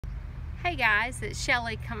Hey guys, it's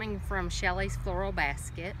Shelly coming from Shelly's Floral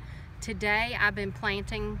Basket. Today I've been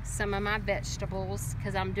planting some of my vegetables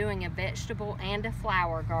because I'm doing a vegetable and a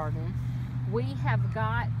flower garden. We have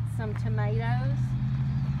got some tomatoes.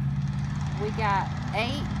 We got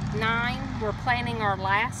 8, 9. We're planting our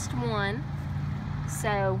last one.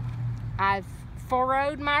 So I've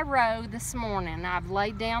furrowed my row this morning. I've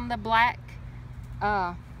laid down the black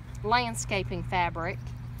landscaping fabric,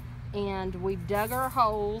 and we've dug our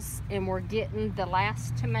holes and we're getting the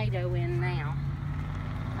last tomato in now.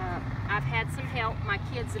 I've had some help. My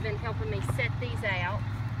kids have been helping me set these out.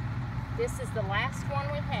 This is the last one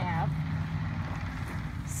we have.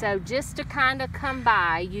 So just to kind of come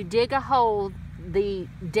by, you dig a hole the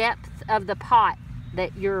depth of the pot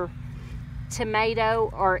that your tomato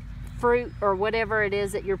or fruit or whatever it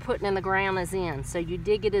is that you're putting in the ground is in. So you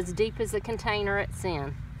dig it as deep as the container it's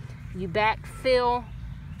in. You backfill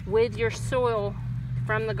with your soil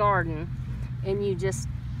from the garden, and you just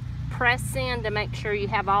press in to make sure you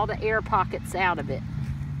have all the air pockets out of it.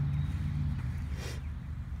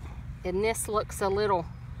 And this looks a little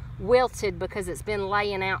wilted because it's been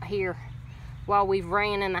laying out here while we've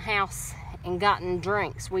ran in the house and gotten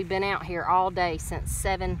drinks. We've been out here all day since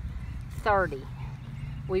 7:30.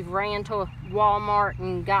 We've ran to Walmart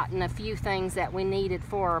and gotten a few things that we needed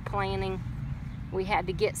for our planting. We had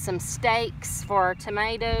to get some stakes for our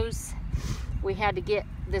tomatoes. We had to get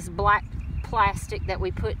this black plastic that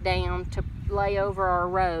we put down to lay over our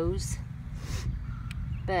rows.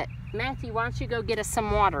 But Matthew, why don't you go get us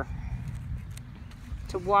some water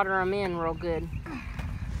to water them in real good.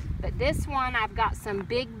 But this one, I've got some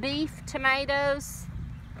big beef tomatoes,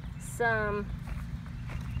 some,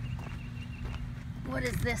 what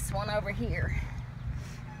is this one over here?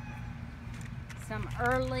 Some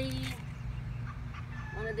early,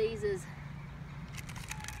 one of these is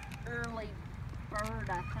early bird,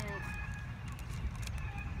 I think.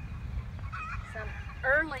 Some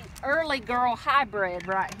early girl hybrid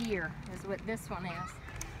right here is what this one is.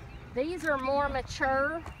 These are more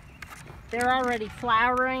mature. They're already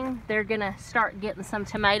flowering. They're gonna start getting some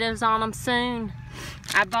tomatoes on them soon.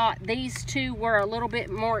 I bought these two, were a little bit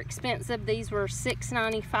more expensive. These were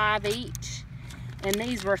 $6.95 each, and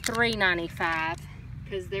these were $3.95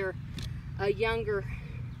 because they're a younger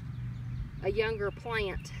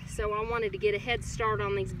plant. So I wanted to get a head start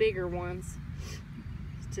on these bigger ones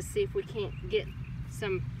to see if we can't get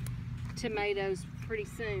some tomatoes pretty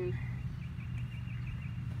soon.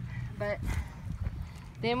 But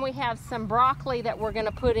then we have some broccoli that we're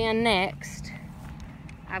gonna put in next.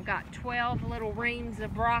 I've got 12 little reams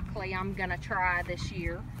of broccoli I'm gonna try this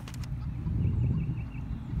year.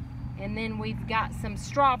 And then we've got some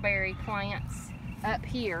strawberry plants up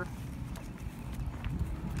here.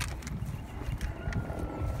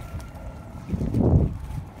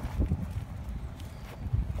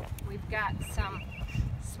 We've got some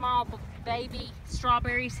small baby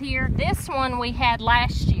strawberries here. This one we had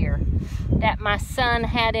last year that my son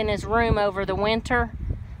had in his room over the winter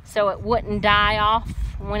so it wouldn't die off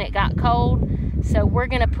when it got cold. So we're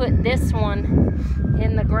gonna put this one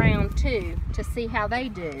in the ground too to see how they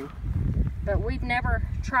do. But we've never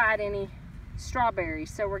tried any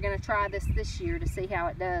strawberries, so we're gonna try this year to see how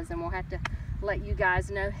it does, and we'll have to let you guys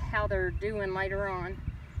know how they're doing later on.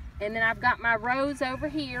 And then I've got my rows over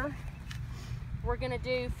here. We're gonna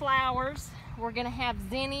do flowers. We're gonna have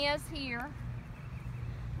zinnias here.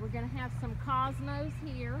 We're gonna have some cosmos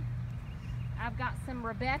here. I've got some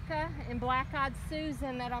Rebecca and Black-Eyed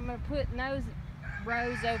Susan that I'm gonna put in those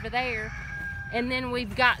rows over there. And then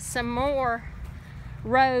we've got some more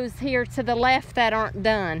rows here to the left that aren't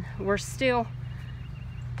done. We're still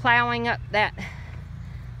plowing up that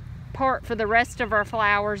part for the rest of our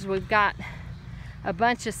flowers. We've got a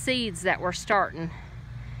bunch of seeds that we're starting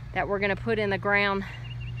that we're gonna put in the ground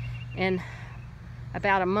in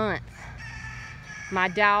about a month. My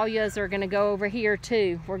dahlias are gonna go over here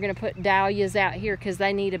too. We're gonna put dahlias out here because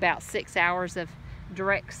they need about 6 hours of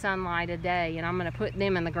direct sunlight a day, and I'm gonna put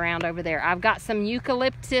them in the ground over there. I've got some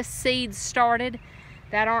eucalyptus seeds started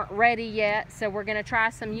that aren't ready yet, so we're gonna try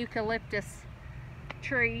some eucalyptus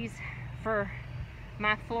trees for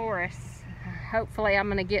my florists. Hopefully I'm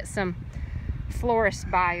gonna get some florist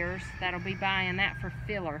buyers that'll be buying that for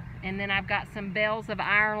filler. And then I've got some bells of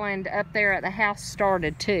Ireland up there at the house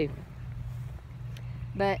started too.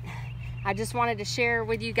 But I just wanted to share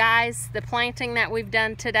with you guys the planting that we've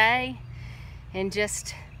done today, and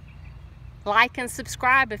just like and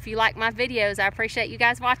subscribe if you like my videos. I appreciate you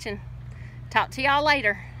guys watching. Talk to y'all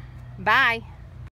later. Bye.